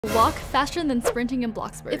Walk faster than sprinting in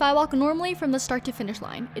Bloxburg. If I walk normally from the start to finish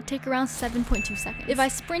line, it takes around 7.2 seconds. If I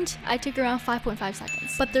sprint, I take around 5.5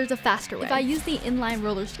 seconds. But there's a faster way. If I use the inline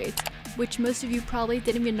roller skates, which most of you probably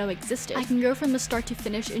didn't even know existed, I can go from the start to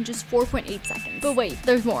finish in just 4.8 seconds. But wait,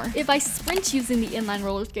 there's more. If I sprint using the inline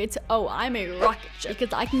roller skates, oh, I'm a rocket ship,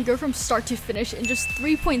 because I can go from start to finish in just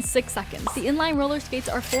 3.6 seconds. The inline roller skates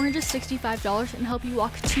are $465 and help you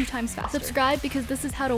walk 2 times faster. Subscribe because this is how to